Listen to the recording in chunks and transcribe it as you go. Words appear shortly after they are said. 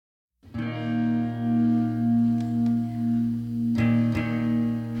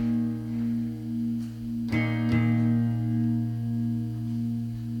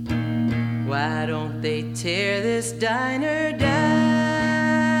diner down.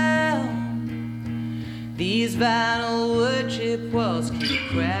 These vinyl wood chip walls keep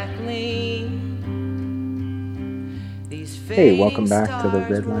crackling. Hey, welcome back to the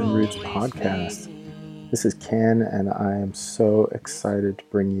Redline Roots podcast. This is Ken, and I am so excited to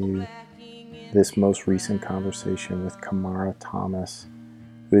bring you this most recent conversation with Kamara Thomas,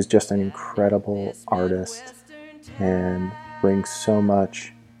 who is just an incredible artist and brings so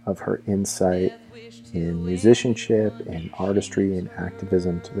much of her insight in musicianship, in artistry, and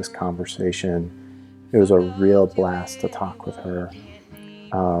activism to this conversation. It was a real blast to talk with her.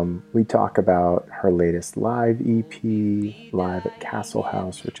 We talk about her latest live EP, Live at Castle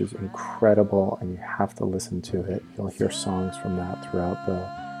House, which is incredible, and you have to listen to it. You'll hear songs from that throughout the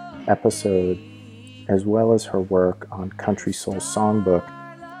episode, as well as her work on Country Soul Songbook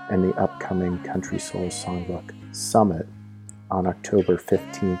and the upcoming Country Soul Songbook Summit on October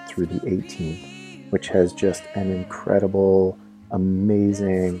 15th through the 18th, which has just an incredible,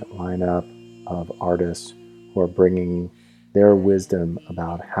 amazing lineup of artists who are bringing their wisdom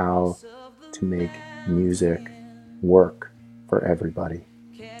about how to make music work for everybody.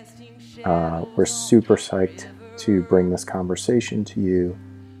 We're super psyched to bring this conversation to you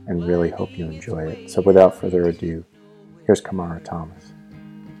and really hope you enjoy it. So without further ado, here's Kamara Thomas.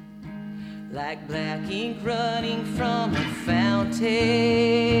 Like black ink running from a fountain.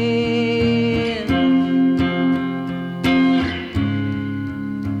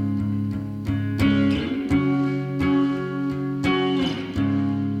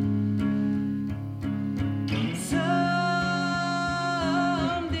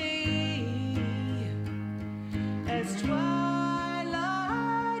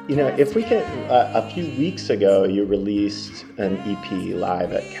 You know, if we could, a few weeks ago, you released an EP,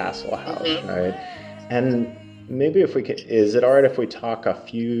 Live at Castle House, right? And maybe if we could, is it all right if we talk a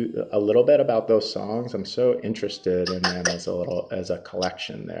little bit about those songs? I'm so interested in them as a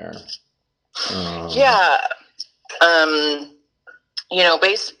collection there.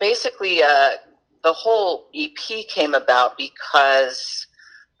 Basically, the whole EP came about because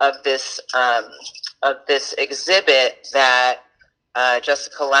of this exhibit that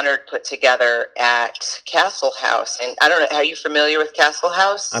Jessica Leonard put together at Castle House. And I don't know, are you familiar with Castle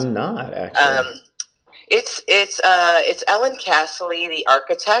House? I'm not, actually. It's Ellen Castley, the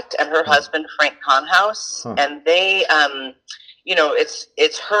architect, and her husband Frank Conhouse, and they,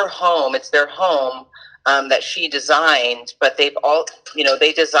 it's her home. It's their home that she designed, but they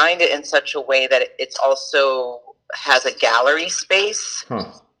designed it in such a way that it's also has a gallery space.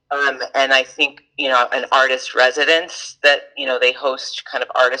 And I think, an artist residence that, they host kind of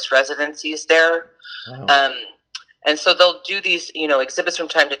artist residencies there. Wow. And so they'll do these, exhibits from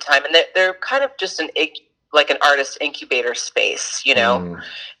time to time, and they're kind of just an artist incubator space,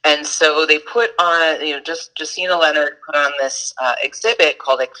 And so they put on, Justina Leonard put on this exhibit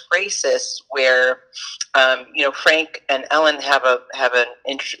called Ekphrasis, where, Frank and Ellen have an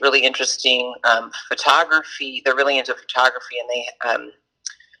really interesting photography. They're really into photography, and they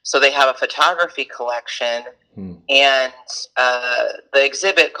so they have a photography collection, and the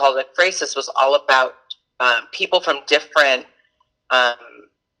exhibit called Ekphrasis was all about people from different,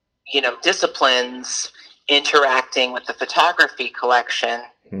 disciplines interacting with the photography collection.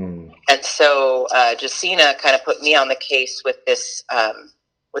 And so Justina kind of put me on the case with this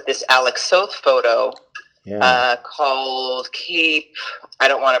Alex Soth photo called Cape. I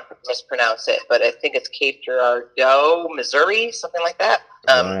don't want to mispronounce it, but I think it's Cape Girardeau, Missouri, something like that.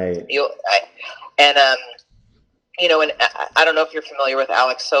 Right. And I don't know if you're familiar with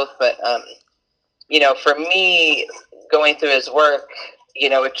Alex Soth, but for me, going through his work,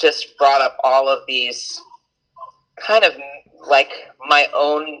 it just brought up all of these kind of like my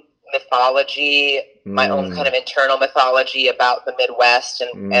own mythology, my own kind of internal mythology about the Midwest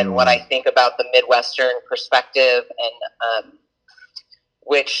and what I think about the Midwestern perspective, and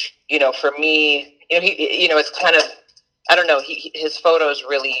which, for me, he, it's kind of, I don't know, his photos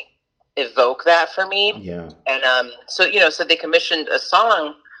really evoke that for me. Yeah. And so they commissioned a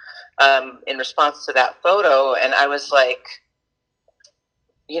song in response to that photo, and I was like,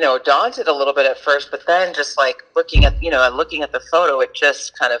 daunted a little bit at first, but then just like looking at the photo, it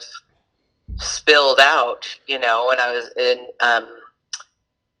just kind of spilled out, and I was in, and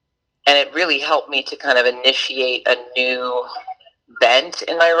it really helped me to kind of initiate a new bent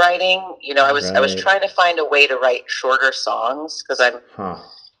in my writing. I was trying to find a way to write shorter songs, because I'm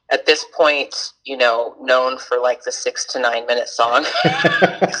at this point, known for like the 6 to 9 minute song.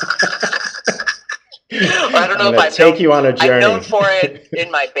 I don't know if I've take you on a journey. I'm known for it in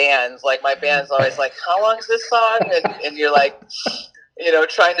my bands. Like my band's always like, "How long is this song?" And you're like,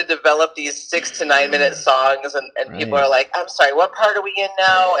 trying to develop these 6 to 9 minute songs, and right. People are like, I'm sorry, what part are we in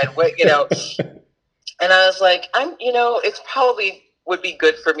now? And what, and I was like, it's probably would be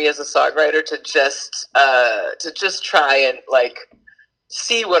good for me as a songwriter to just try and like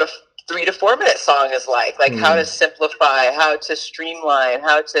see what a 3 to 4 minute song is like how to simplify, how to streamline,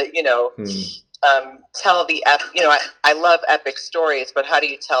 how to, tell the I love epic stories, but how do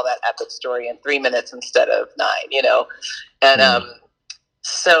you tell that epic story in 3 minutes instead of 9, and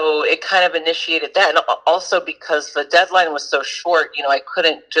so it kind of initiated that. And also because the deadline was so short, I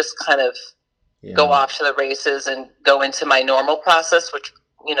couldn't just kind of go off to the races and go into my normal process, which,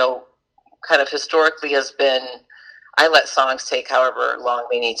 kind of historically has been, I let songs take however long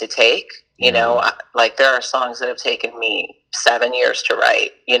they need to take. Like there are songs that have taken me 7 years to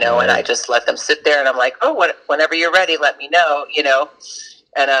write, and I just let them sit there, and I'm like, whenever you're ready, let me know,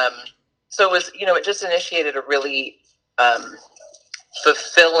 and so it was, it just initiated a really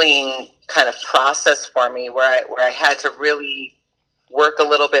fulfilling kind of process for me where I had to really work a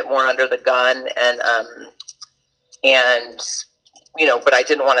little bit more under the gun, and but I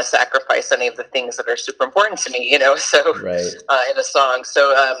didn't want to sacrifice any of the things that are super important to me, so right. In a song.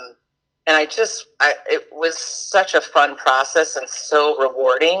 So, and it was such a fun process and so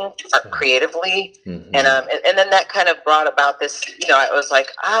rewarding creatively. Mm-hmm. And then that kind of brought about this, I was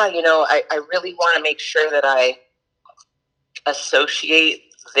like, I really want to make sure that I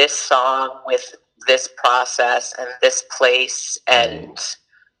associate this song with this process and this place and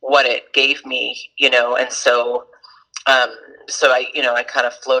what it gave me, and so I kind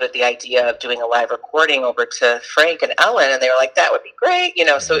of floated the idea of doing a live recording over to Frank and Ellen, and they were like, that would be great,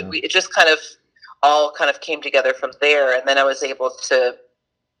 so it just kind of all kind of came together from there. And then I was able to,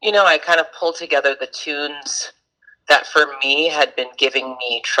 I kind of pulled together the tunes that for me had been giving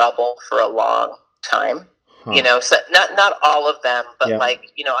me trouble for a long time. So not all of them, but I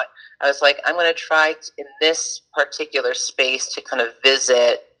was like, I'm going to try in this particular space to kind of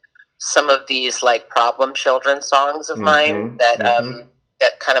visit some of these like problem children songs of mine that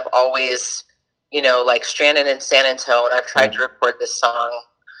that kind of always, like Stranded in San Antonio. I've tried to record this song.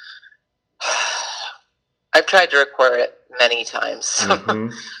 I've tried to record it many times,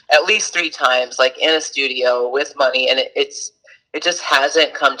 at least 3 times, like in a studio with money, and it just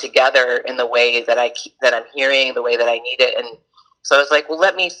hasn't come together in the way that I'm hearing, the way that I need it. And so I was like, well,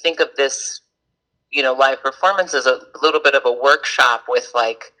 let me think of this, live performance as a little bit of a workshop with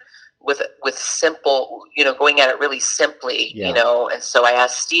simple, going at it really simply, and so I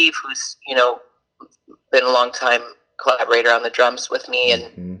asked Steve, who's, been a long time collaborator on the drums with me,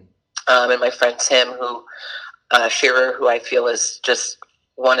 and my friend Tim, Shearer, who I feel is just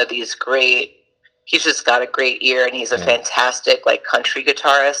one of these he's just got a great ear, and he's a fantastic like country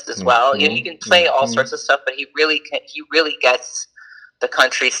guitarist as well. He can play all sorts of stuff, but he really gets the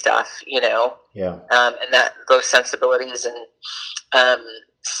country stuff, and those sensibilities. And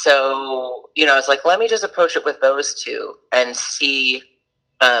so, I was like, let me just approach it with those two and see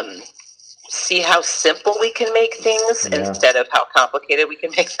how simple we can make things instead of how complicated we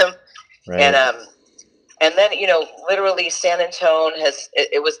can make them. Right. And then, literally San Antonio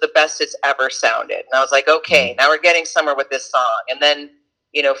it was the best it's ever sounded. And I was like, okay, now we're getting somewhere with this song. And then,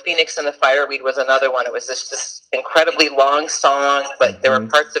 Phoenix and the Fireweed was another one. It was this incredibly long song, but there were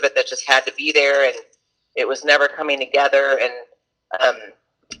parts of it that just had to be there, and it was never coming together. And,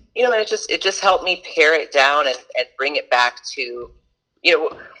 it just helped me pare it down and bring it back to,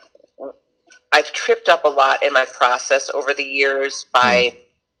 I've tripped up a lot in my process over the years by,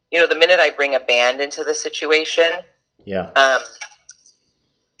 the minute I bring a band into the situation,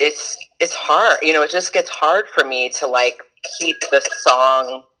 it's hard. It just gets hard for me to like keep the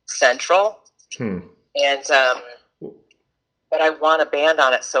song central. And but I want a band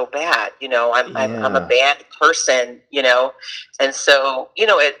on it so bad. I'm a band person. And so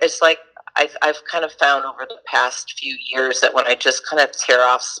it's like I've kind of found over the past few years that when I just kind of tear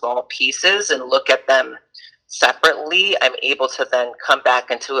off small pieces and look at them separately, I'm able to then come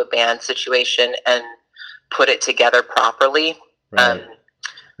back into a band situation and put it together properly. Right.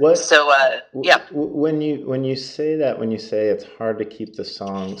 When you say that, when you say it's hard to keep the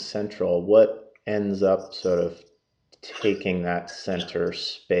song central, what ends up sort of taking that center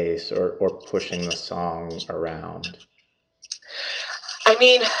space or pushing the song around? I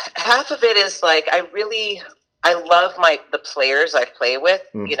mean, half of it is like I love the players I play with.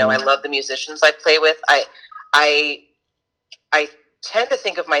 I love the musicians I play with. I tend to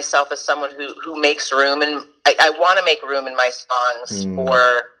think of myself as someone who makes room, and I want to make room in my songs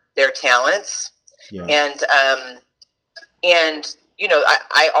for their talents. Yeah. And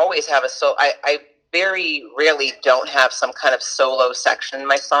I always have I very rarely don't have some kind of solo section in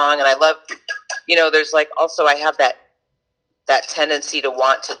my song. And I love, there's like, also I have that tendency to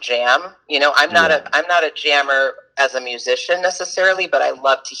want to jam. I'm not a jammer as a musician necessarily, but I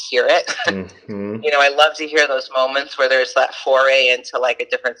love to hear it. Mm-hmm. I love to hear those moments where there's that foray into like a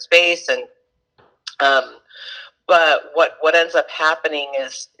different space. And but what ends up happening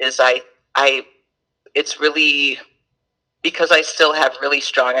is I it's really, because I still have really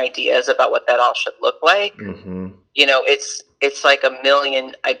strong ideas about what that all should look like. Mm-hmm. It's like a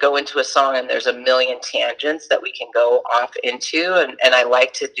million, I go into a song and there's a million tangents that we can go off into. And I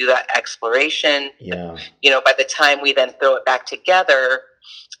like to do that exploration. Yeah. By the time we then throw it back together,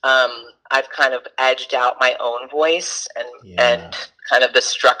 I've kind of edged out my own voice and kind of the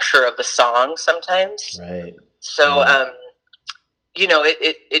structure of the song sometimes. Right. So,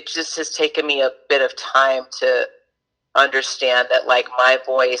 it just has taken me a bit of time to understand that like my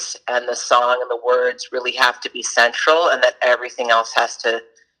voice and the song and the words really have to be central, and that everything else has to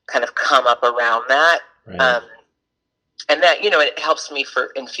kind of come up around that. Right. And that, it helps me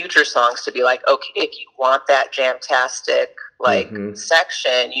in future songs to be like, okay, if you want that jam-tastic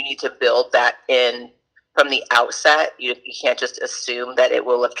section, you need to build that in from the outset. You can't just assume that it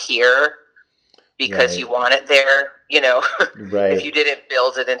will appear because you want it there, right. If you didn't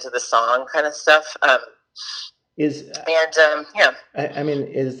build it into the song kind of stuff. Is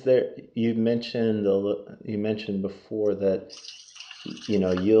there? You mentioned before that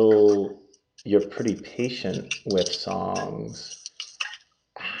you're pretty patient with songs.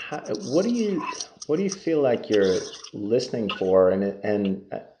 What do you feel like you're listening for? And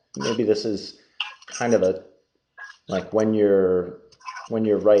maybe this is kind of a like when you're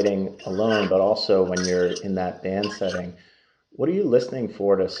writing alone, but also when you're in that band setting. What are you listening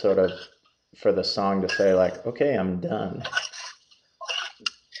for to sort of, for the song to say like, okay, I'm done?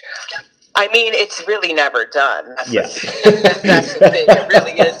 I mean, it's really never done. That's the thing. It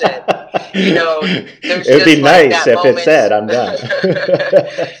really isn't. It'd be nice if it said, I'm done.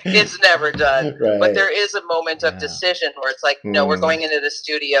 It's never done. Right. But there is a moment of decision where it's like, no, we're going into the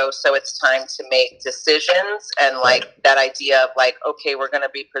studio, so it's time to make decisions. And like that idea of like, okay, we're going to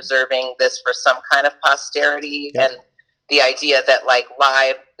be preserving this for some kind of posterity. Yep. And the idea that like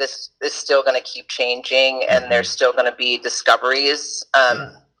live, this is still going to keep changing, and there's still going to be discoveries.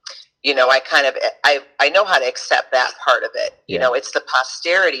 I know how to accept that part of it. It's the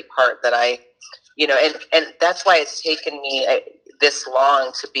posterity part that and that's why it's taken me this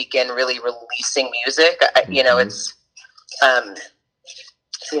long to begin really releasing music. It's,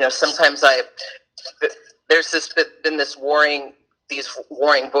 sometimes there's been these warring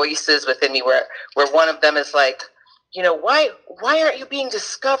voices within me where one of them is like, why aren't you being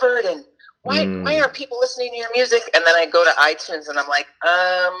discovered? And why aren't people listening to your music? And then I go to iTunes and I'm like,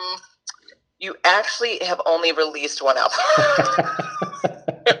 you actually have only released one album.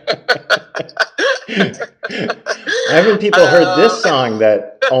 Haven't people heard this song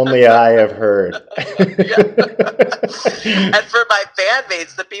that only I have heard? And for my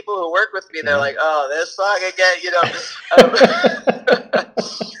bandmates, the people who work with me, they're like, oh, this song again,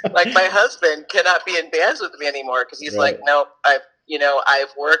 like my husband cannot be in bands with me anymore because he's like, nope, I've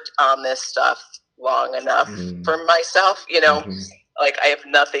worked on this stuff long enough for myself, like I have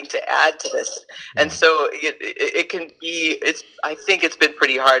nothing to add to this. And so it can be, I think it's been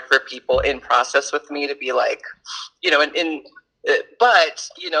pretty hard for people in process with me to be like, but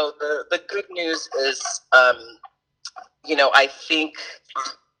the good news is, I think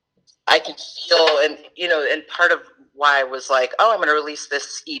I can feel, and part of why I was like, oh, I'm going to release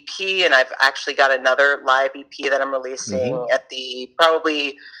this EP, and I've actually got another live EP that I'm releasing at the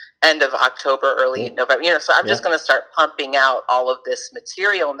probably end of October, early November. So I'm just going to start pumping out all of this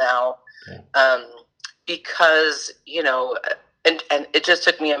material now, because and it just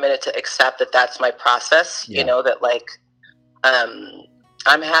took me a minute to accept that that's my process. That like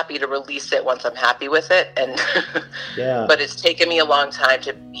I'm happy to release it once I'm happy with it, and but it's taken me a long time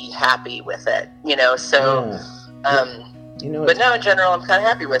to be happy with it. But now in general, I'm kind of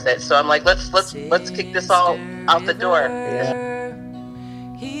happy with it. So I'm like, let's kick this all out the door.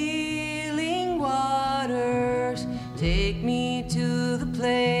 Healing waters, take me to the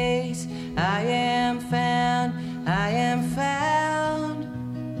place I am found. I am found,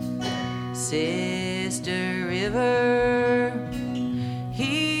 Sister River.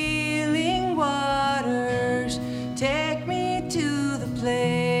 Healing waters, take me to the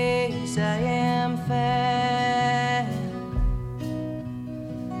place I am found.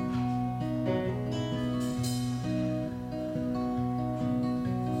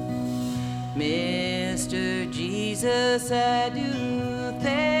 Mr. Jesus, I do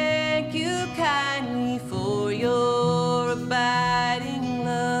thank you. kindly for your abiding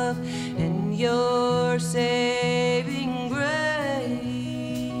love and your saving grace.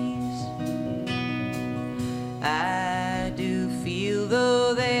 I do feel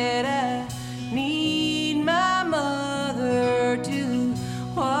though that I need my mother to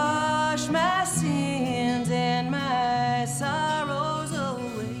wash my sins and my sorrows away.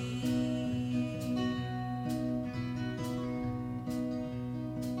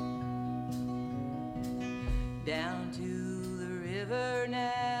 Down to the river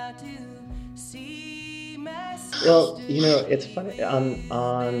now to see my sister. Well, it's funny.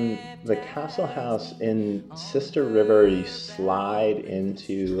 On the Castle House in Sister River, you slide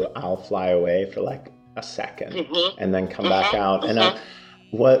into I'll Fly Away for like a second and then come back out. And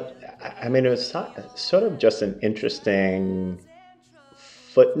it was sort of just an interesting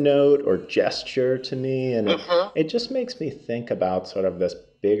footnote or gesture to me. And it just makes me think about sort of this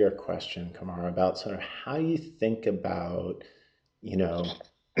bigger question, Kamara, about sort of how you think about,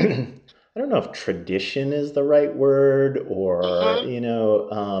 I don't know if tradition is the right word or,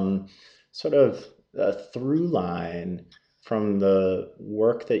 sort of a through line from the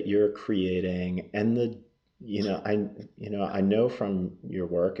work that you're creating and I know from your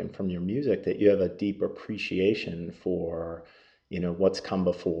work and from your music that you have a deep appreciation for, what's come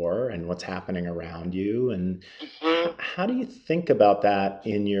before and what's happening around you. And how do you think about that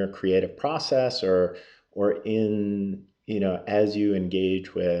in your creative process or in, as you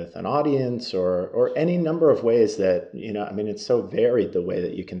engage with an audience or any number of ways that, it's so varied the way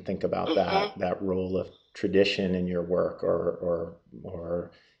that you can think about that role of tradition in your work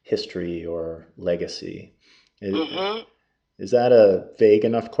or history or legacy. Is that a vague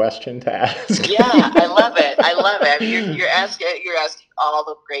enough question to ask? Yeah, I love it. I mean, you're asking all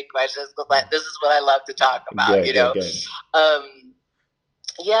the great questions, but this is what I love to talk about. Good.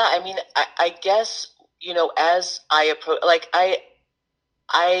 Yeah, I mean, I guess as I approach, like I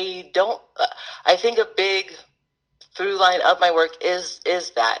think a big through line of my work is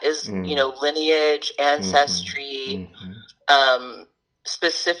lineage, ancestry,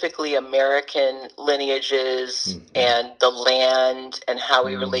 specifically American lineages and the land and how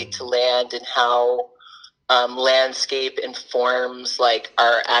we relate to land and how landscape informs like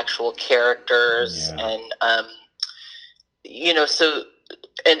our actual characters and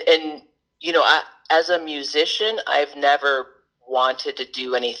I, as a musician, I've never wanted to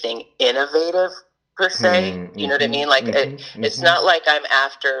do anything innovative per se. You know what I mean? Like it's not like I'm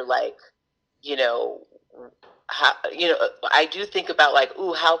after like I do think about like,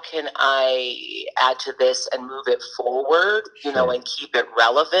 how can I add to this and move it forward, and keep it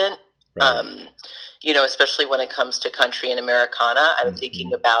relevant. Right. Especially when it comes to country and Americana, I'm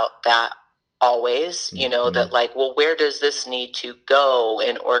thinking about that always, that like, well, where does this need to go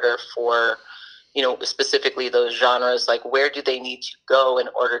in order for, specifically those genres, like where do they need to go in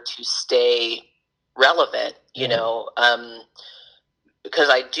order to stay relevant, because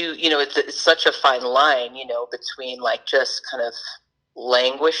I do, it's such a fine line, between like just kind of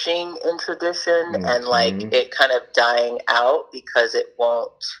languishing in tradition and like it kind of dying out because it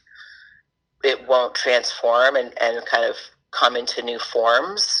won't transform and kind of come into new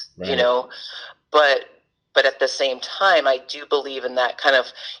forms, but at the same time, I do believe in that kind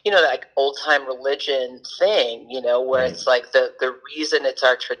of, like old time religion thing, where it's like the reason it's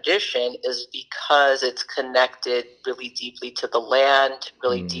our tradition is because it's connected really deeply to the land,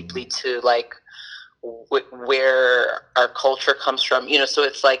 really deeply to like where our culture comes from, so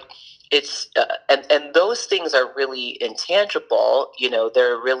it's like, it's, and those things are really intangible,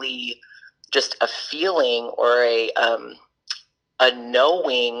 they're really just a feeling or a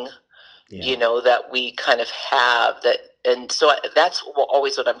knowing, that we kind of have that. And so that's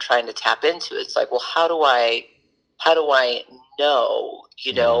always what I'm trying to tap into. It's like, well, how do I know,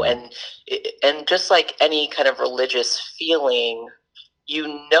 and just like any kind of religious feeling,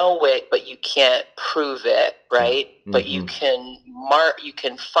 it, but you can't prove it. Right. But you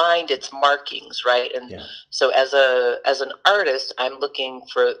can find its markings. Right. And so as an artist, I'm looking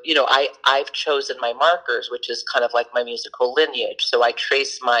for, I've chosen my markers, which is kind of like my musical lineage. So I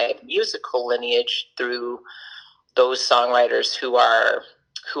trace my musical lineage through those songwriters who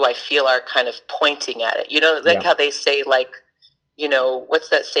I feel are kind of pointing at it, like how they say, like, what's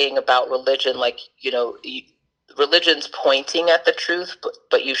that saying about religion? Like, religion's pointing at the truth,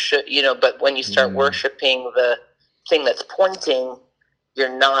 but you should, but when you start worshiping the thing that's pointing,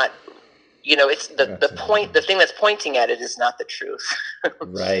 you're not, it's the point, the thing that's pointing at it is not the truth.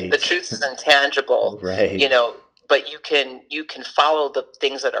 Right. The truth is intangible. Right. But you can follow the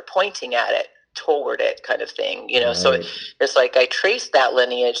things that are pointing at it, toward it kind of thing, so it's like I traced that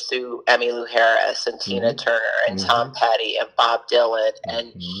lineage through Emmylou Harris and Tina Turner and Tom Petty and Bob Dylan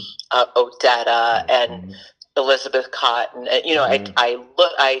and Odetta and Elizabeth Cotton, and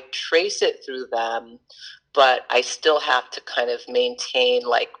I trace it through them, but I still have to kind of maintain,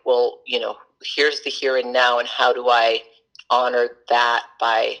 like, well, here's the here and now, and how do I honor that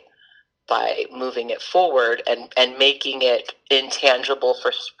by moving it forward and making it intangible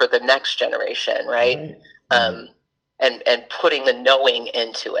for the next generation, right? And putting the knowing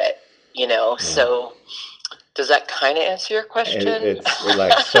into it, So does that kind of answer your question? It's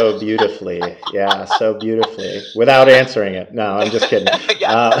like so beautifully, so beautifully, without answering it. No, I'm just kidding.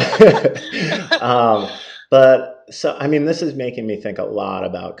 But so, I mean, this is making me think a lot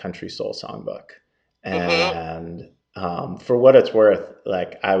about Country Soul Songbook, and for what it's worth,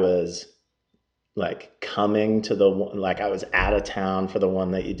 like I was like coming to I was out of town for the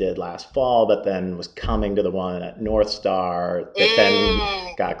one that you did last fall, but then was coming to the one at North Star that then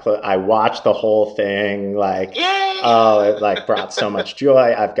got close. I watched the whole thing, like, it like brought so much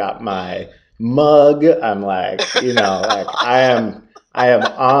joy. I've got my mug. I'm like, like I am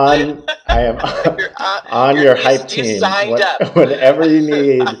on your hype team. Whenever you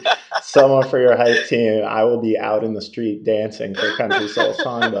need someone for your hype team, I will be out in the street dancing for Country Soul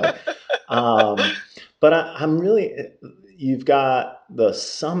Songbook. But I'm really, you've got the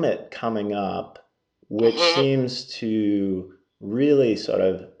summit coming up, which seems to really sort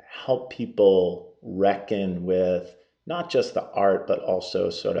of help people reckon with not just the art, but also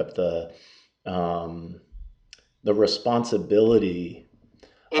sort of the responsibility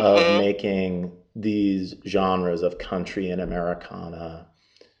of making these genres of country and Americana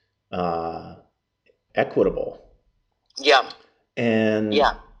equitable. And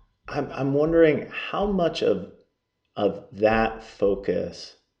I'm wondering how much of that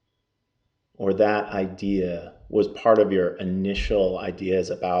focus or that idea was part of your initial ideas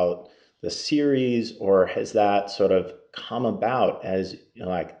about the series, or has that sort of come about as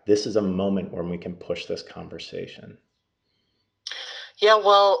like, this is a moment where we can push this conversation? Yeah,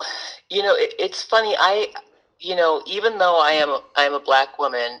 well, it's funny. Even though I am a Black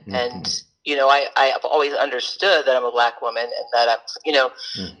woman, and I have always understood that I'm a Black woman, and that I'm,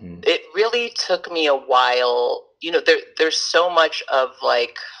 it really took me a while. There's so much of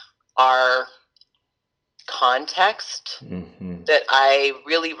like our context that I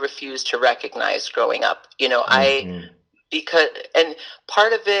really refused to recognize growing up. Because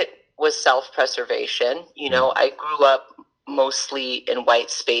part of it was self-preservation. I grew up mostly in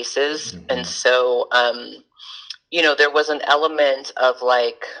white spaces, and so there was an element of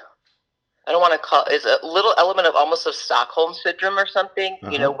like, I don't want to call it, a little element of almost of Stockholm syndrome or something,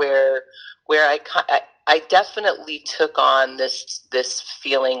 where I definitely took on this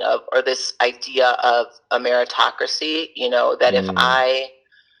feeling of, or this idea of a meritocracy, that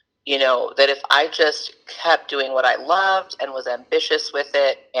if I just kept doing what I loved and was ambitious with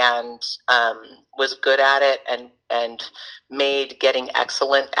it and was good at it and made getting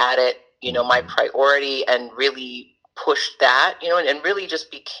excellent at it, my priority, and really pushed that, and really just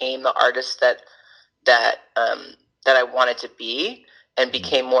became the artist that I wanted to be, and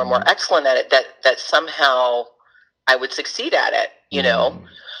became more and more excellent at it, that somehow I would succeed at it,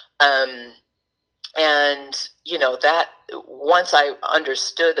 and that once I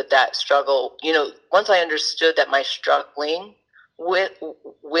understood that struggle, once I understood that my struggling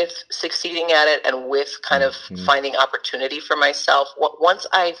with succeeding at it and with kind of finding opportunity for myself, once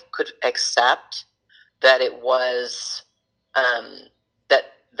I could accept that it was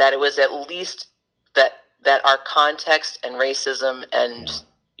that it was at least that our context and racism and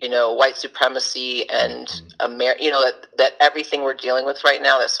white supremacy and that everything we're dealing with right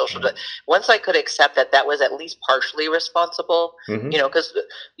now, that social, once I could accept that was at least partially responsible, because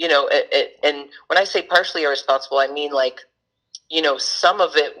and when I say partially irresponsible, I mean like, some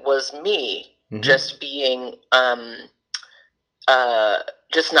of it was me just being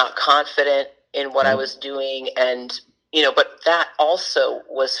just not confident in what I was doing, and but that also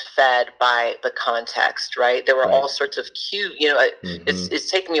was fed by the context, right? There were all sorts of cues. It's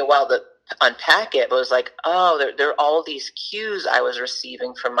taken me a while to unpack it, but it was like, there are all these cues I was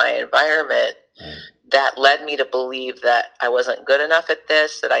receiving from my environment that led me to believe that I wasn't good enough at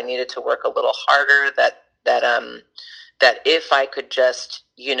this, that I needed to work a little harder, that if I could just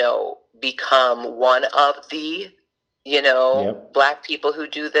become one of the Black people who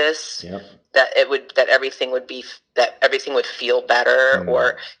do this, that everything would feel better,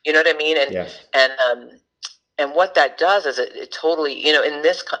 or you know what I mean, and what that does is it totally, in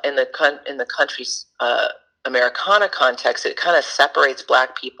the country Americana context, it kind of separates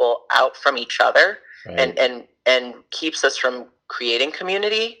Black people out from each other, right. and keeps us from creating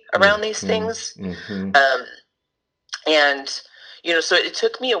community around these things. And, you know, so it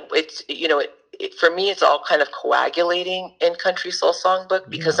took me, for me, it's all kind of coagulating in Country Soul Songbook,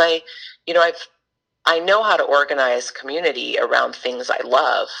 because I know how to organize community around things I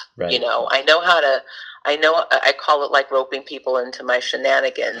love. Right. You know, I call it like roping people into my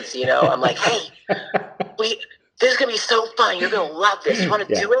shenanigans. You know, I'm like, hey, this is going to be so fun. You're going to love this. You want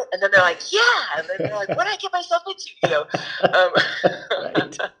to do it? And then they're like, yeah. And then they're like, what did I get myself into? You know,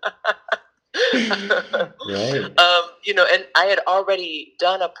 right. Right. You know, and I had already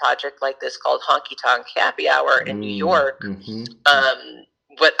done a project like this called Honky Tonk Happy Hour in New York.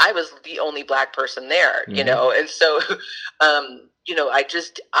 But I was the only Black person there, you know, and so, you know, I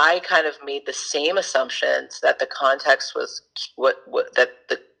kind of made the same assumptions that the context was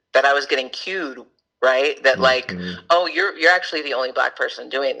that I was getting cued, right? That like, oh, you're actually the only Black person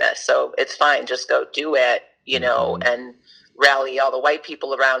doing this, so it's fine, just go do it, you know, and rally all the white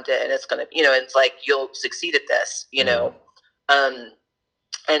people around it, and it's gonna, you know, it's like you'll succeed at this, you know, and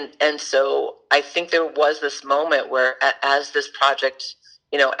so I think there was this moment where, as this project,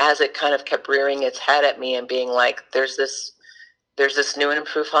 you know, as it kind of kept rearing its head at me and being like, there's this new and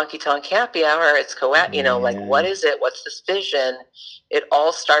improved Honky Tonk Happy Hour. It's you know, like, what is it? What's this vision? It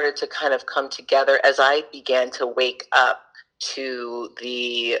all started to kind of come together as I began to wake up to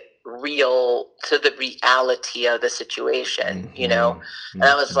the reality of the situation, you know? And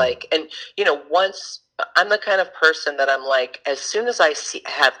I was like, and, you know, once I'm the kind of person that I'm like, as soon as I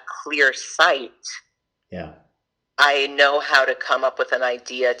have clear sight, I know how to come up with an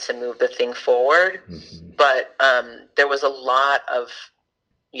idea to move the thing forward. But there was a lot of,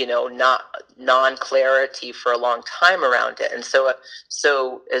 you know, non-clarity for a long time around it. And so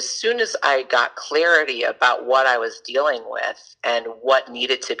as soon as I got clarity about what I was dealing with and what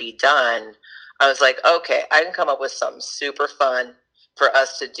needed to be done, I was like, okay, I can come up with something super fun for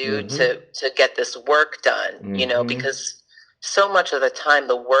us to do to get this work done, you know, because so much of the time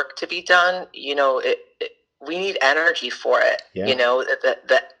the work to be done, you know, we need energy for it. You know,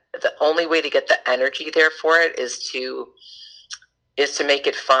 the only way to get the energy there for it is to make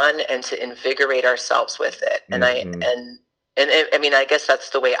it fun and to invigorate ourselves with it. And I mean, I guess that's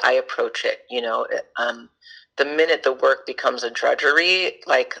the way I approach it. You know, the minute the work becomes a drudgery,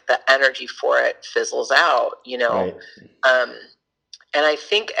 like, the energy for it fizzles out, you know? And I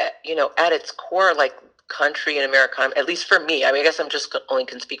think, you know, at its core, like, country and Americana, at least for me, I mean, I guess I'm just only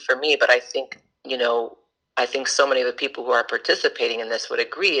can speak for me, but I think, you know, I think so many of the people who are participating in this would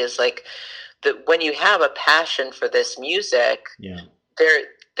agree, is like, that when you have a passion for this music,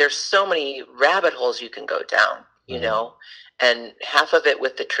 there's so many rabbit holes you can go down, you know, and half of it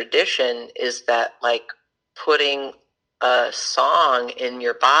with the tradition is that, like, putting a song in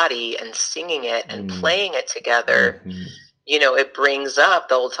your body and singing it and playing it together, you know, it brings up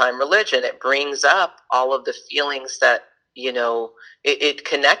the old time religion. It brings up all of the feelings that, you know, it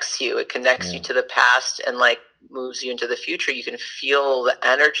connects you. It connects you to the past and, like, moves you into the future. You can feel the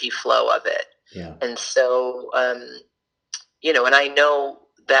energy flow of it. And so, you know, and I know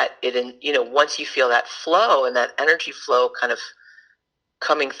that you know, once you feel that flow and that energy flow kind of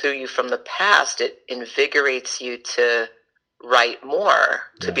coming through you from the past, it invigorates you to write more,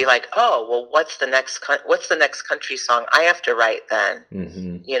 to be like, oh, well, what's the next country song I have to write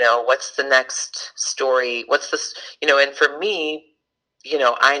then? You know, what's the next story? What's this, you know, and for me, you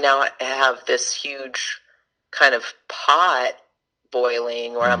know, I now have this huge kind of pot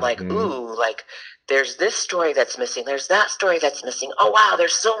boiling where I'm like, ooh, like, there's this story that's missing. There's that story that's missing. Oh, wow,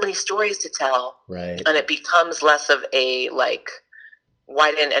 there's so many stories to tell. And it becomes less of a, like, why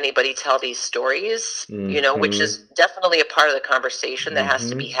didn't anybody tell these stories? You know, which is definitely a part of the conversation that has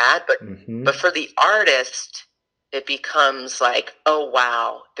to be had. But for the artist, it becomes like, oh,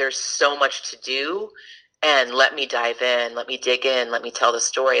 wow, there's so much to do. And let me dive in, let me dig in, let me tell the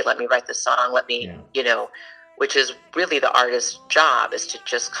story, let me write the song, let me, you know, which is really the artist's job, is to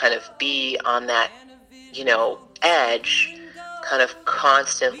just kind of be on that, you know, edge, kind of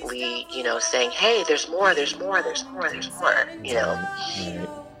constantly, you know, saying, hey, there's more, you know.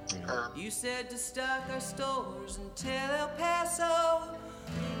 You said to stock our stores until El Paso.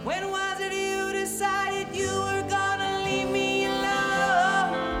 When was it you decided you were gonna leave me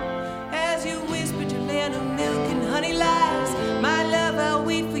alone? As you whispered to land of milk and honey lies, my love, I'll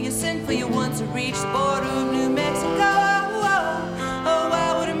wait for you, send for you once I reach the border of New Mexico. Oh,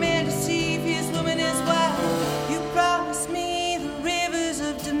 why would a man deceive his woman as wild? You promised me the rivers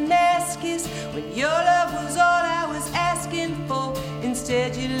of Damascus when your love was all I was asking for.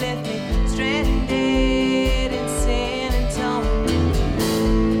 Instead you left me stranded.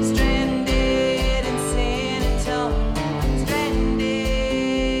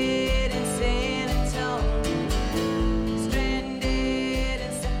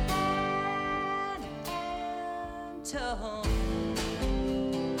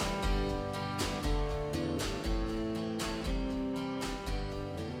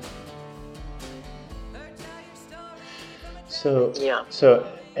 So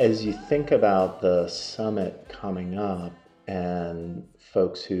as you think about the summit coming up and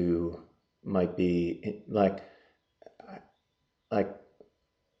folks who might be like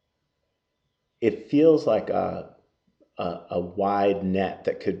it feels like a wide net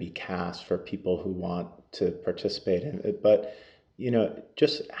that could be cast for people who want to participate in it. But,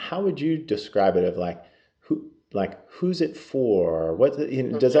 just how would you describe it of who's it for? What,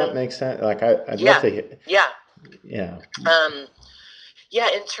 does that make sense? I'd love to hear. Yeah. Yeah.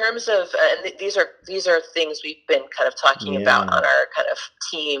 In terms of, and these are things we've been kind of talking about on our kind of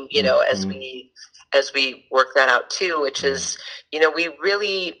team, as we work that out too, which is, we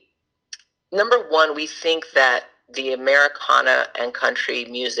really, number one, we think that the Americana and country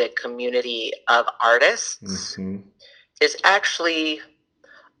music community of artists is actually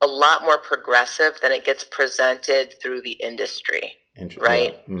a lot more progressive than it gets presented through the industry,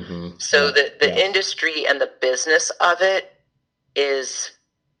 right? So the industry and the business of it is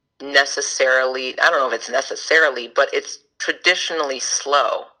necessarily, I don't know if it's necessarily, but it's traditionally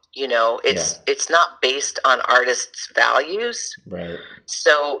slow. It's not based on artists' values. Right.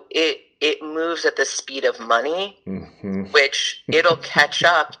 So it moves at the speed of money, which it'll catch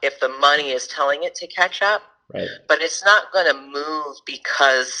up if the money is telling it to catch up. Right. But it's not going to move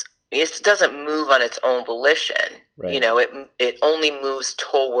because it doesn't move on its own volition. Right. It only moves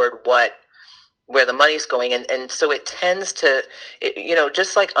toward where the money's going. And so it tends to,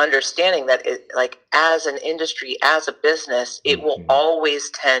 just like understanding that as an industry, as a business, it will always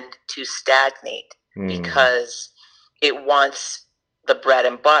tend to stagnate because it wants the bread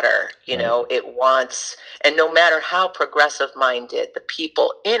and butter, it wants, and no matter how progressive minded the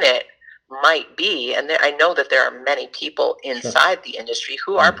people in it might be, and I know that there are many people inside the industry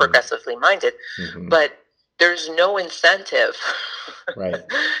who are progressively minded, but there's no incentive. Right.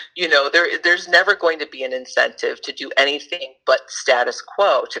 There's never going to be an incentive to do anything but status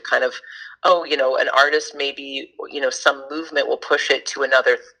quo, to kind of, an artist maybe, some movement will push it to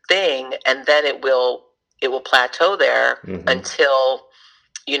another thing, and then it will plateau there until,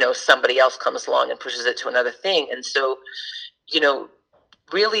 somebody else comes along and pushes it to another thing. And so,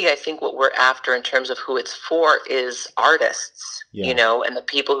 really, I think what we're after in terms of who it's for is artists, and the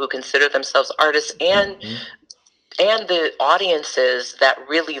people who consider themselves artists, and the audiences that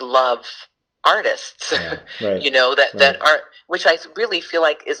really love artists, that are, which I really feel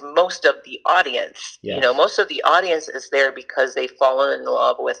like is most of the audience. Most of the audience is there because they've fallen in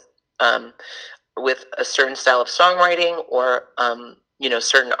love with a certain style of songwriting, or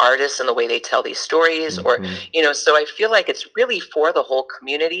certain artists and the way they tell these stories, or so I feel like it's really for the whole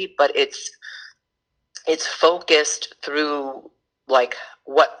community, but it's focused through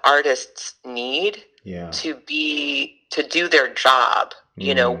what artists need to do their job,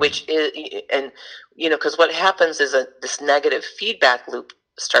 which is, and because what happens is this negative feedback loop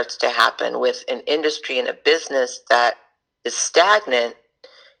starts to happen with an industry and a business that is stagnant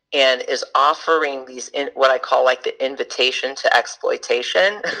and is offering these, what I call the invitation to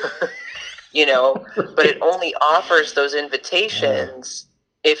exploitation, but it only offers those invitations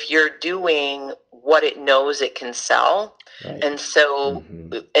if you're doing what it knows it can sell. Right. And so,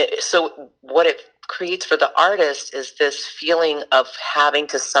 so what it creates for the artist is this feeling of having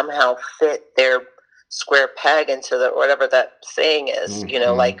to somehow fit their square peg into whatever that saying is,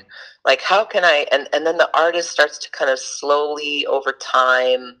 how can I, and then the artist starts to kind of slowly over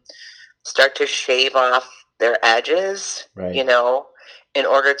time start to shave off their edges, in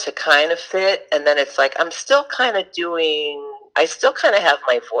order to kind of fit. And then it's I'm still kind of I still kind of have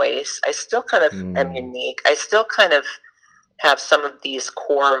my voice. I still kind of am unique. I still kind of have some of these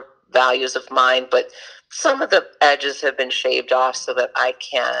core values of mine, but some of the edges have been shaved off so that I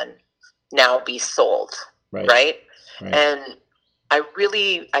can now be sold. Right? And I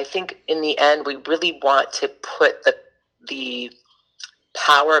think in the end, we really want to put the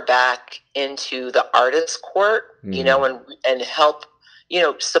power back into the artist's court, and help,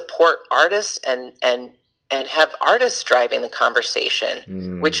 support artists and have artists driving the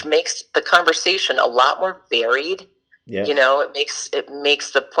conversation, which makes the conversation a lot more varied. Yeah. It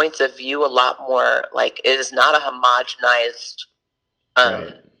makes the points of view a lot more it is not a homogenized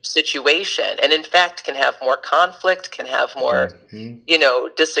situation, and in fact can have more conflict, can have more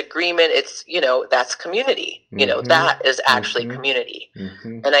disagreement. It's that's community. That is actually community.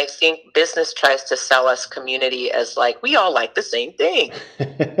 And I think business tries to sell us community as we all like the same thing.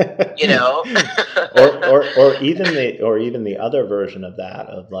 or even the other version of that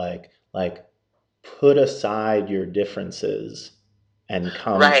of put aside your differences and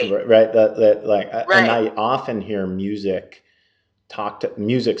come to, and I often hear music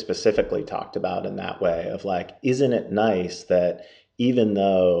music specifically talked about in that way of like, isn't it nice that even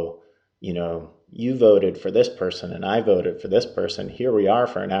though, you voted for this person and I voted for this person, here we are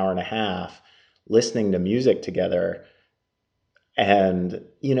for an hour and a half listening to music together. And,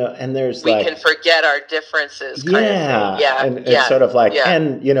 and there's we can forget our differences kind of thing. Yeah. And it's sort of like,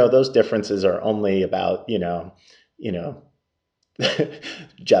 and, those differences are only about,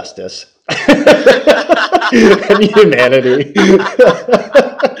 justice and humanity.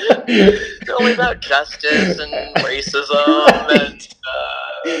 It's only about justice and racism and,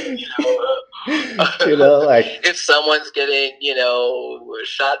 like if someone's getting,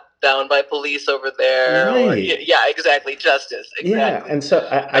 shot down by police over there. Right. Or, yeah, exactly. Justice. Exactly. Yeah. And so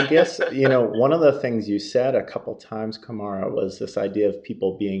I guess, one of the things you said a couple times, Kamara, was this idea of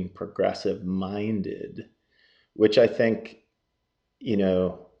people being progressive minded, which I think,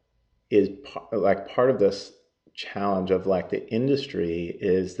 is part of this challenge of like the industry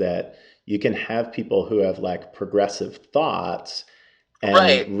is that you can have people who have like progressive thoughts and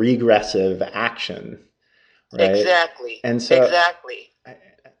right. regressive action. Right. Exactly. And so exactly.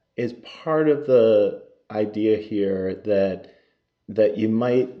 Is part of the idea here that you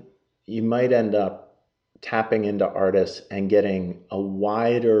might end up tapping into artists and getting a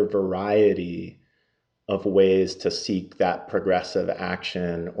wider variety of ways to seek that progressive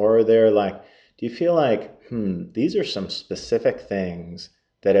action? Or are there like, do you feel like, these are some specific things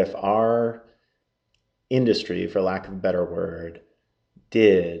that if our industry, for lack of a better word,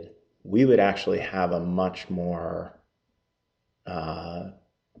 did, we would actually have a much more an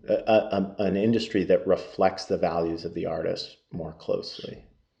industry that reflects the values of the artist more closely?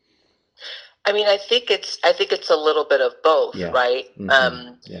 I mean, I think it's a little bit of both, right?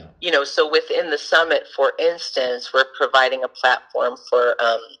 Mm-hmm. So within the summit, for instance, we're providing a platform for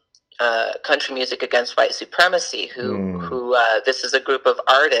Country Music Against White Supremacy, who this is a group of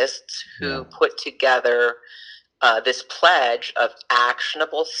artists who put together this pledge of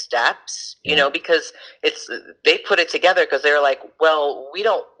actionable steps, because they put it together because they're like, well,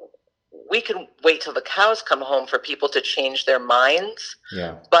 we can wait till the cows come home for people to change their minds.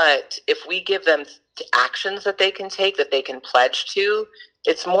 Yeah. But if we give them actions that they can take, that they can pledge to,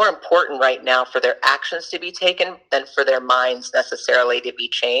 it's more important right now for their actions to be taken than for their minds necessarily to be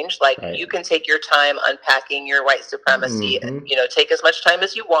changed. Like you can take your time unpacking your white supremacy and, take as much time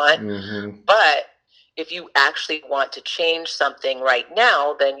as you want. Mm-hmm. But if you actually want to change something right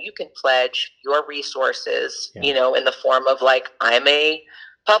now, then you can pledge your resources, in the form of like, I'm a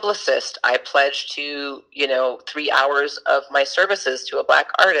publicist. I pledge to, 3 hours of my services to a Black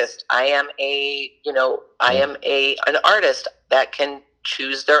artist. I am an artist that can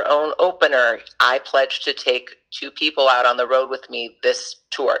choose their own opener. I pledge to take 2 people out on the road with me this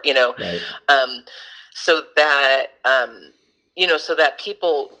tour, Right. so that, so that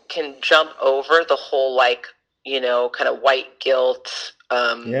people can jump over the whole, like, kind of white guilt,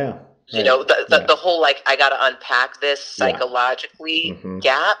 the whole, like, I got to unpack this psychologically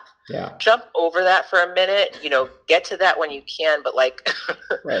gap. Yeah. Jump over that for a minute, get to that when you can, but like,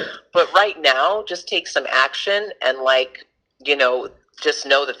 right. But right now, just take some action and like, just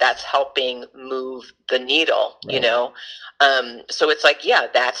know that that's helping move the needle, right. So it's like,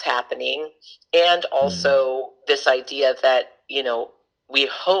 that's happening. And also this idea that, we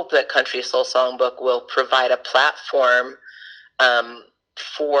hope that Country Soul Songbook will provide a platform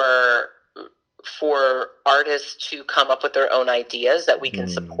for artists to come up with their own ideas that we can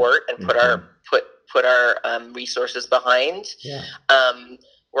support and put our resources behind. Yeah.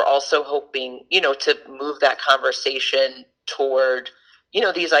 We're also hoping, to move that conversation toward,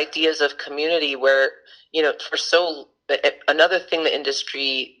 these ideas of community where, another thing the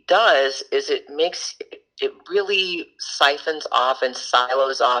industry does is it really siphons off and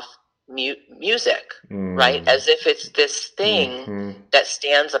silos off music, right? As if it's this thing that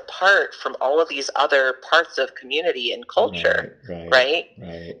stands apart from all of these other parts of community and culture, right?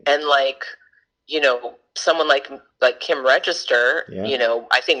 And like, someone like Kim Register,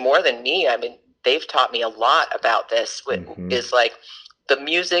 I think more than me, I mean, they've taught me a lot about this, is like, the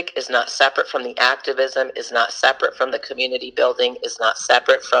music is not separate from the activism, is not separate from the community building, is not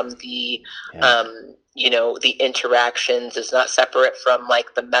separate from the, the interactions, is not separate from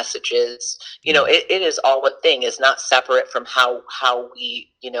like the messages. It is all one thing, is not separate from how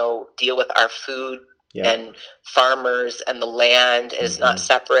we, deal with our food and farmers and the land, is not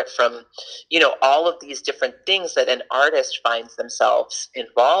separate from, all of these different things that an artist finds themselves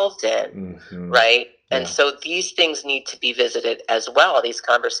involved in, right? And so these things need to be visited as well. These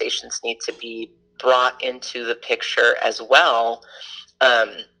conversations need to be brought into the picture as well.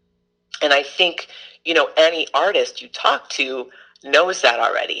 And I think, any artist you talk to, knows that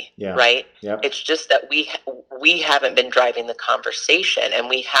already, right? Yep. It's just that we haven't been driving the conversation, and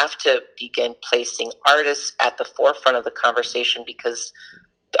we have to begin placing artists at the forefront of the conversation, because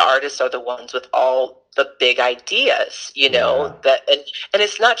the artists are the ones with all the big ideas, that, and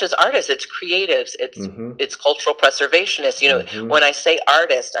it's not just artists, it's creatives, it's cultural preservationists, when I say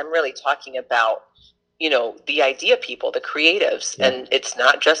artist, I'm really talking about, the idea people, the creatives, and it's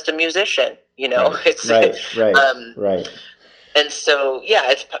not just a musician, Right. And so,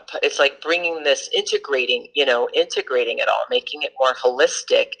 it's like bringing this, integrating it all, making it more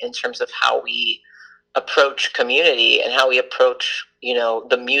holistic in terms of how we approach community and how we approach,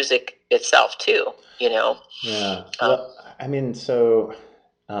 the music itself too, Yeah. Well, I mean, so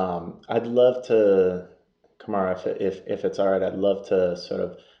I'd love to, Kamara, if it's all right, I'd love to sort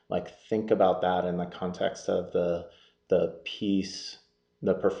of like think about that in the context of the piece,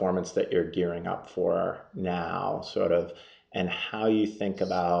 the performance that you're gearing up for now, sort of, and how you think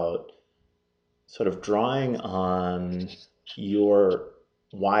about sort of drawing on your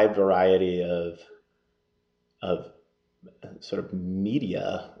wide variety of sort of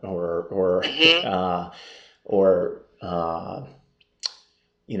media or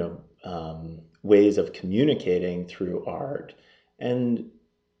ways of communicating through art. And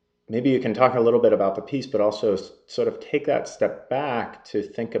maybe you can talk a little bit about the piece, but also sort of take that step back to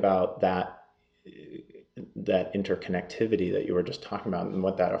think about that interconnectivity that you were just talking about, and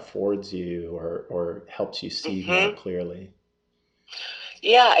what that affords you or helps you see more clearly.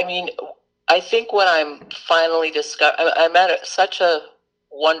 Yeah, I mean, I think what I'm finally discovering, I'm at such a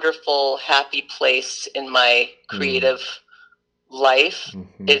wonderful, happy place in my creative life.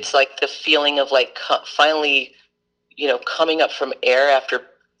 It's like the feeling of like finally, coming up from air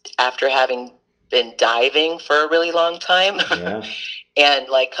after having been diving for a really long time. And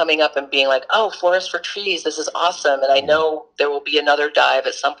like coming up and being like, oh, forest for trees, this is awesome. And I know there will be another dive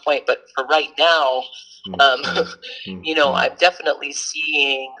at some point, but for right now, I'm definitely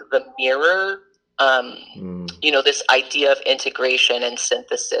seeing the mirror, this idea of integration and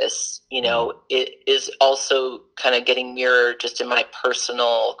synthesis, it is also kind of getting mirrored just in my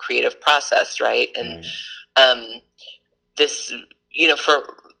personal creative process. Right. And, this,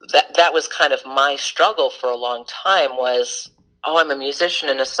 for that was kind of my struggle for a long time was, I'm a musician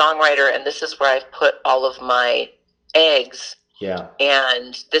and a songwriter, and this is where I've put all of my eggs. Yeah.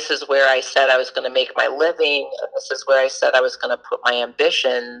 And this is where I said I was going to make my living. And this is where I said I was going to put my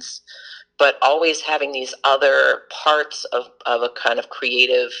ambitions, but always having these other parts of a kind of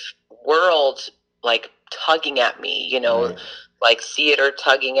creative world, like tugging at me, like theater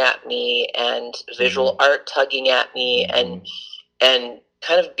tugging at me and visual art tugging at me and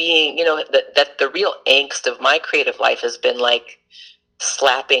kind of being, that the real angst of my creative life has been like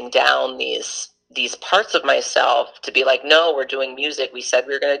slapping down these parts of myself to be like, no, we're doing music. We said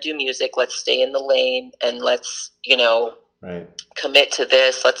we were going to do music. Let's stay in the lane and let's, commit to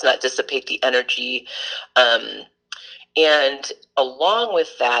this. Let's not dissipate the energy. And along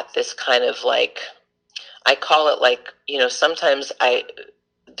with that, this kind of like, I call it like, sometimes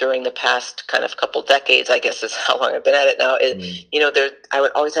during the past kind of couple decades, I guess is how long I've been at it now, I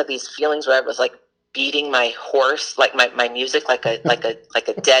would always have these feelings where I was like beating my horse, like my music, like a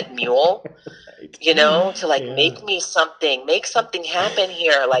dead mule, to like make something happen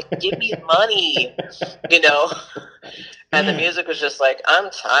here. Like, give me money, and the music was just like, I'm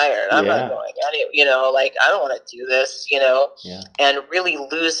tired. I'm not going like, I don't want to do this, and really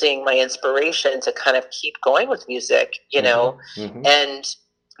losing my inspiration to kind of keep going with music, and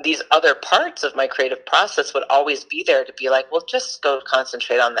these other parts of my creative process would always be there to be like, well, just go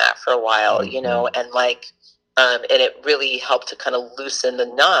concentrate on that for a while, and like, and it really helped to kind of loosen the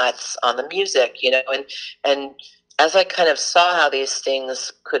knots on the music, and as I kind of saw how these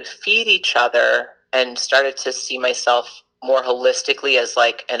things could feed each other and started to see myself more holistically as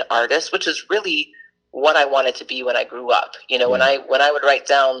like an artist, which is really what I wanted to be when I grew up, when I would write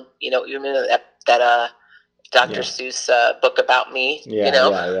down, you remember that Dr. Seuss book about me,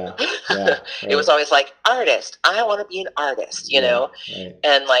 It was always like, artist, I want to be an artist,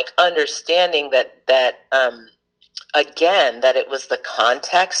 and like understanding that again, that it was the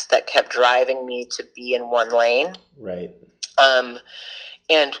context that kept driving me to be in one lane. Right.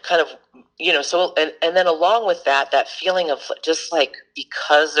 And kind of, so, and then along with that feeling of just like,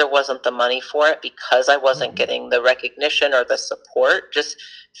 because there wasn't the money for it, because I wasn't getting the recognition or the support, just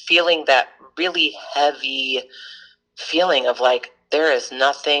feeling that really heavy feeling of like, there is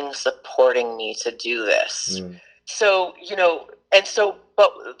nothing supporting me to do this. So, And so,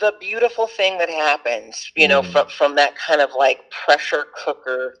 but the beautiful thing that happens, you know, from that kind of like pressure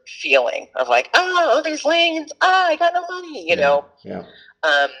cooker feeling of like, oh, these lanes, I got no money, you know,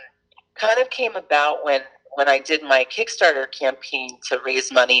 kind of came about when I did my Kickstarter campaign to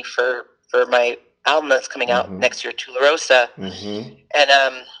raise money for my album that's coming out next year, Tularosa.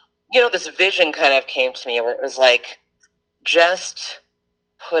 And, you know, this vision kind of came to me where it was like, just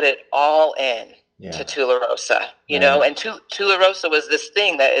put it all in to Tularosa, you know, and Tularosa was this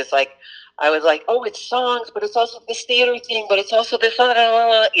thing that is like, I was like, oh, it's songs, but it's also this theater thing, but it's also this,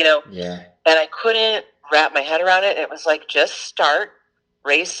 you know, and I couldn't wrap my head around it. It was like, just start,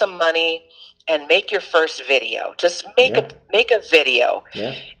 raise some money, and make your first video. Just make a video.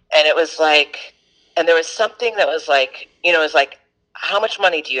 And it was like, and there was something that was like, you know, it was like, how much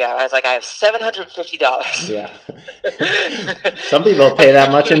money do you have? I was like, I have $750. Yeah. Some people pay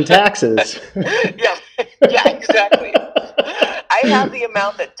that much in taxes. Yeah, exactly. I have the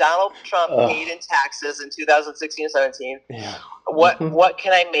amount that Donald Trump paid in taxes in 2016-17. Yeah. What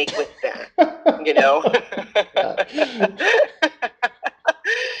can I make with that? You know?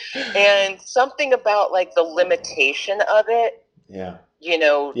 And something about like the limitation of it. Yeah. You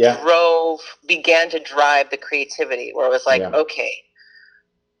know, began to drive the creativity where it was like, okay,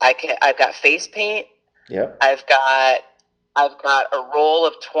 I've got face paint. Yep. I've got a roll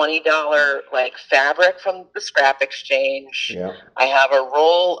of $20 like fabric from the scrap exchange. Yeah. I have a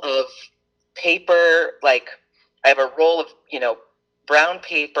roll of paper, like I have a roll of, you know, brown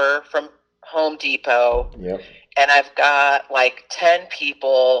paper from Home Depot. Yep. And I've got like 10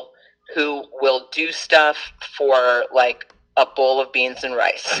 people who will do stuff for like a bowl of beans and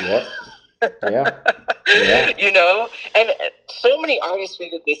rice. Yep. Yeah. You know, and so many artists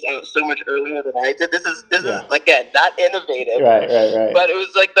figured this out so much earlier than I did. This is again not innovative, right. But it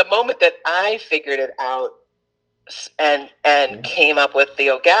was like the moment that I figured it out and came up with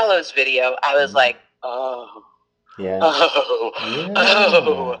Theo Gallo's video, I was like, oh.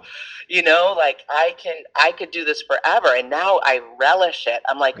 You know, like I could do this forever, and now I relish it.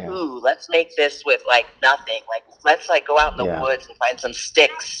 I'm like, ooh, let's make this with like nothing. Like let's like go out in the woods and find some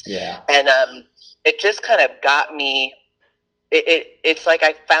sticks. Yeah. And it just kind of got me. It's like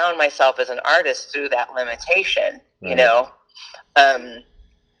I found myself as an artist through that limitation. You know. And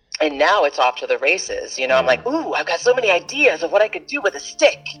now it's off to the races. You know, I'm like, ooh, I've got so many ideas of what I could do with a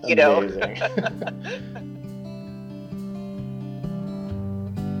stick. You know.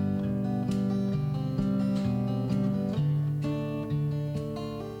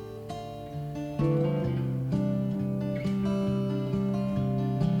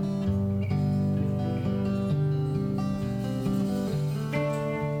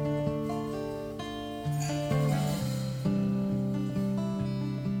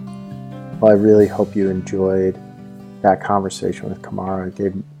 Well, I really hope you enjoyed that conversation with Kamara. It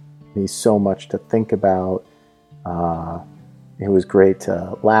gave me so much to think about. It was great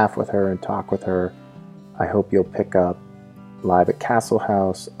to laugh with her and talk with her. I hope you'll pick up Live at Castle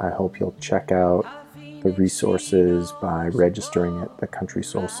House. I hope you'll check out the resources by registering at the Country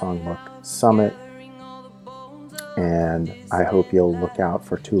Soul Songbook Summit. And I hope you'll look out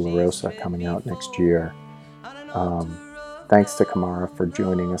for Tularosa coming out next year. Thanks to Kamara for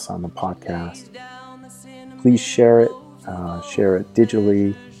joining us on the podcast. Please share it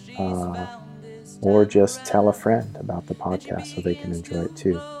digitally, or just tell a friend about the podcast so they can enjoy it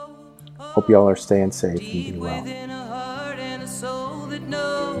too. Hope you all are staying safe and be well.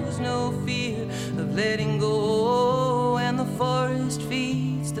 Letting go, and the forest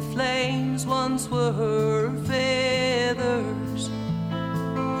feeds the flames once were her feathers.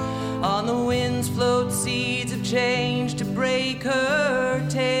 On the winds float seeds of change to break her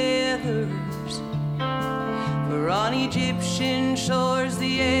tethers. For on Egyptian shores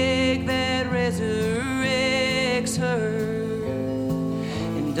the egg that resurrects her,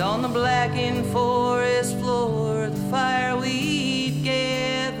 and on the blackened forest floor the fireweed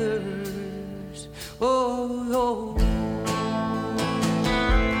gathers. Oh, oh.